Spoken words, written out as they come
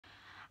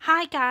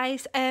Hi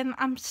guys,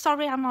 I'm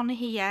sorry I'm on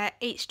here.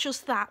 It's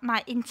just that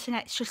my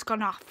internet's just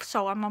gone off,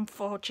 so I'm on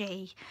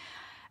 4G.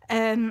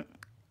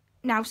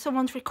 Now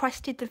someone's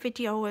requested the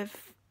video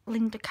of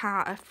Linda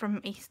Carter from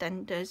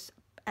EastEnders,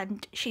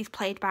 and she's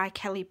played by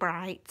Kellie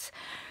Bright.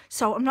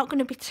 So I'm not going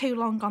to be too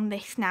long on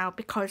this now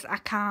because I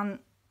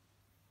can't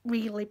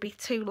really be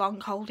too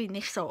long holding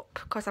this up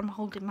because I'm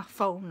holding my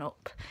phone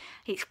up.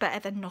 It's better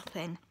than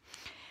nothing.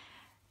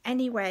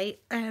 Anyway,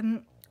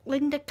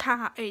 Linda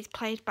Carter is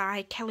played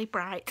by Kellie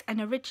Bright,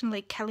 and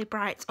originally Kellie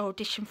Bright's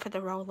auditioned for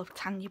the role of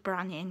Tanya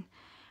Branning.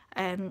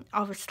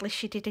 Obviously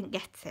she didn't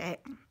get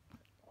it.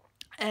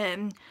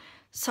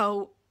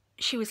 So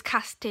she was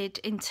casted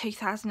in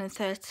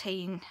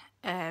 2013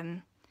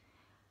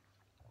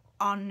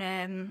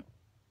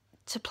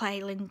 to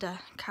play Linda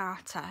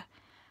Carter,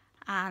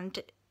 and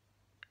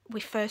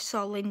we first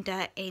saw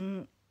Linda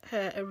in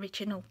her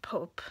original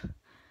pub,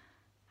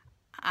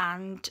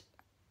 and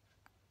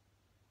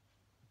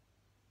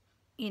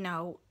you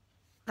know,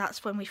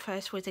 that's when we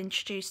first was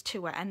introduced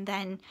to her, and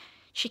then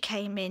she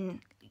came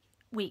in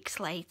weeks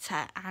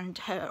later and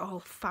her whole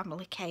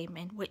family came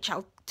in, which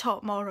I'll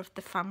talk more of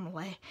the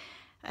family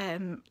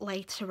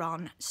later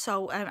on.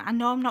 So I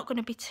know I'm not going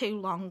to be too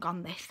long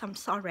on this, I'm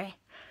sorry.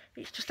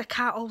 It's just I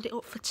can't hold it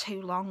up for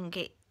too long.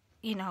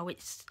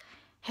 It's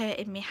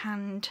hurting my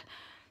hand.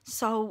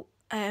 So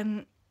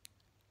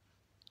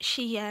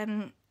she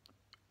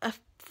her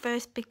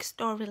first big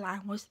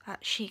storyline was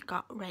that she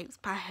got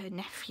raped by her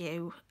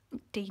nephew,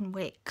 Dean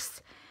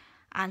Wicks,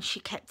 and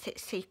she kept it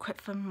secret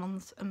for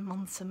months and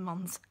months and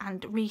months.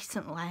 And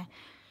recently,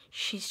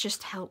 she's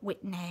just helped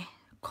Whitney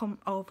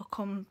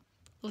overcome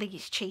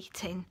Lee's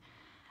cheating.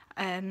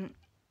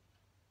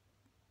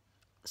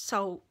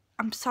 So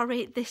I'm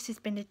sorry this has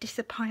been a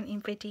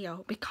disappointing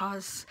video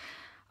because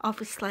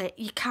obviously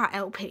you can't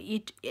help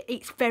it.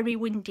 It's very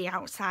windy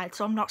outside,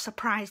 so I'm not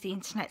surprised the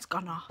internet's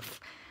gone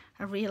off.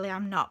 I really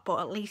am not, but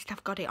at least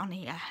I've got it on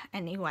here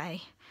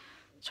anyway,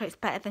 so it's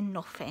better than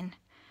nothing.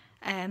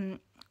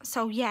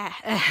 So yeah,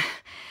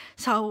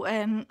 she'll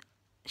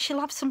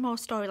have some more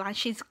storylines.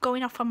 She's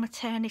going off on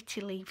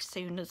maternity leave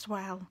soon as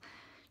well.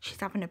 She's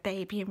having a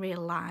baby in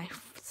real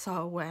life,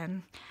 so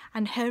and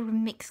her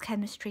and Mick's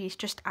chemistry is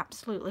just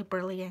absolutely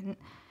brilliant.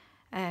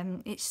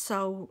 It's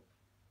so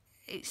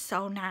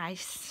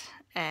nice.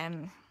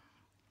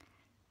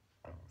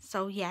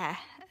 So yeah,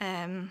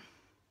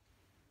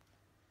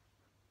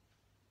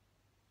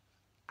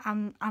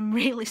 I'm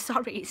really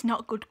sorry it's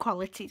not good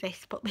quality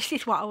this, but this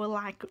is what I was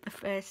like the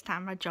first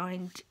time I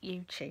joined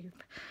YouTube.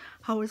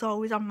 I was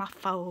always on my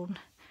phone,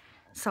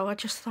 so I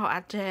just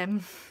thought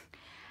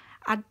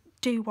I'd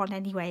do one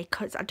anyway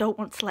because I don't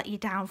want to let you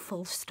down,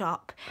 full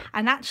stop.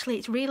 And actually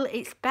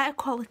it's better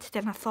quality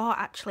than I thought.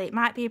 Actually, it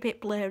might be a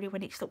bit blurry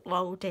when it's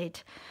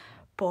uploaded,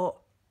 but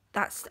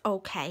that's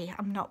okay,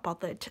 I'm not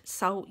bothered.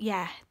 So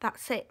yeah,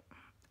 that's it.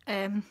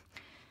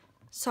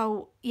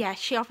 So yeah,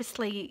 she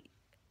obviously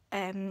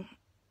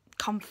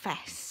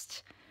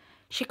confessed.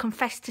 She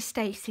confessed to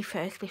Stacey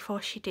first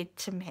before she did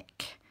to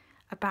Mick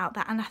about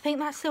that, and I think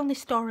that's the only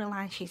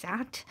storyline she's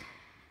had.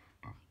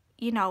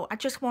 I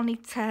just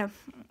wanted to,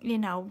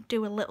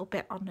 do a little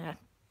bit on her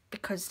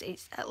because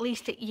it's at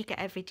least you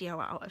get a video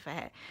out of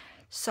it.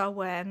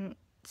 So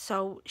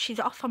so she's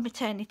off on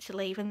maternity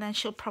leave and then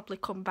she'll probably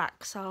come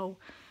back, so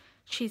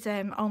she's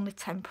only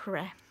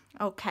temporary.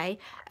 Okay.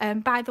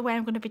 By the way,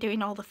 I'm going to be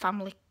doing all the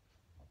family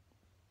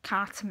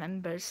Carter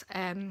members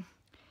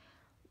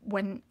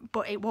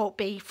but it won't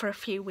be for a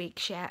few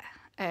weeks yet.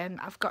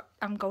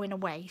 I'm going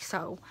away,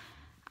 so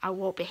I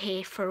won't be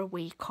here for a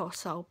week or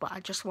so, but I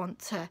just want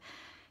to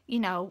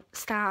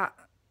start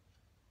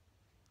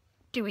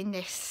doing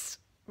this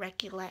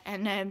regular.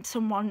 And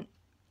someone,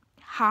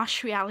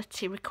 Harsh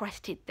Reality,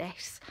 requested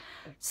this,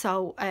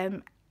 so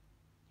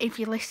if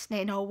you're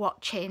listening or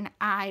watching,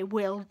 I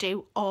will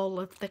do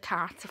all of the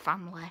Carter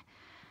family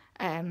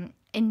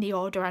in the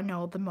order I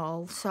know them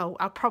all. So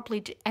I'll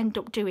probably end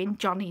up doing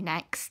Johnny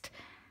next,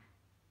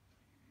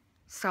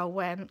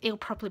 so he'll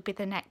probably be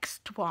the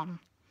next one.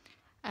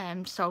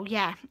 So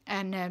yeah,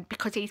 and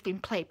because he's been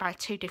played by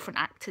 2 different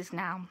actors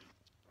now.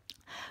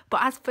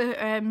 But as for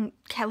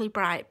Kellie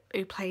Bright,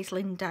 who plays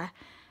Linda,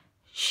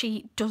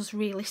 she does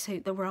really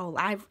suit the role.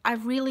 I've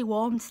really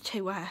warmed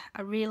to her.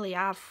 I really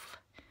have.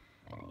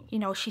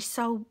 She's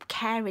so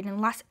caring,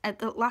 and at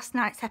the last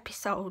night's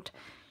episode,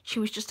 she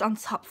was just on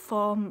top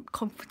form,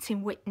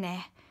 comforting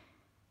Whitney.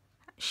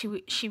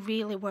 She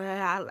really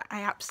were.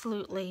 I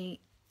absolutely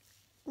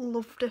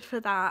loved her for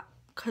that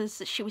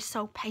because she was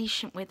so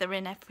patient with her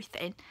and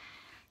everything.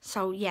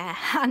 So yeah,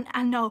 and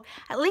I know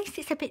at least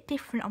it's a bit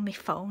different on my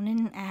phone,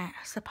 isn't it? I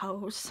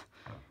suppose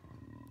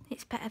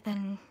it's better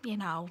than,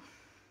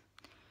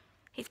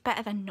 it's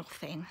better than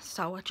nothing.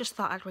 So I just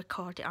thought I'd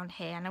record it on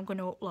here, and I'm going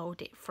to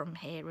upload it from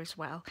here as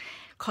well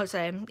because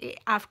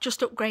I've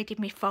just upgraded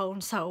my phone,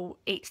 so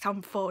it's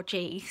on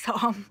 4G, so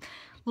I'm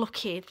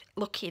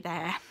lucky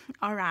there.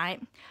 All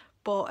right.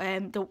 But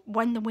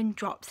when the wind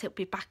drops, I'll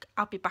be back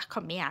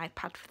on my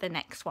iPad for the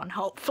next one,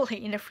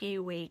 hopefully in a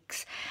few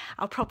weeks.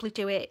 I'll probably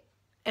do it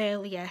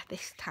earlier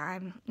this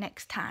time,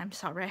 next time,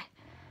 sorry,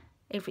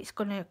 if it's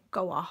gonna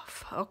go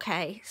off.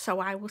 Okay, so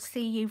I will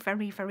see you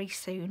very, very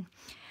soon.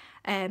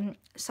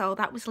 So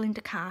that was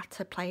Linda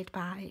Carter, played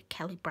by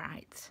Kellie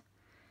Bright.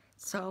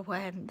 So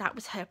that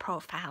was her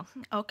profile.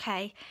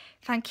 Okay,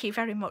 thank you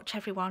very much,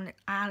 everyone.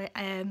 I'll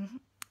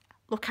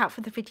look out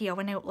for the video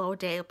when I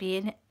upload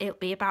it. It'll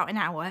be about an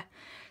hour.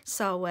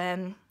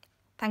 So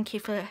thank you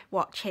for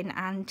watching,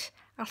 and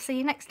I'll see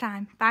you next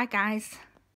time. Bye, guys.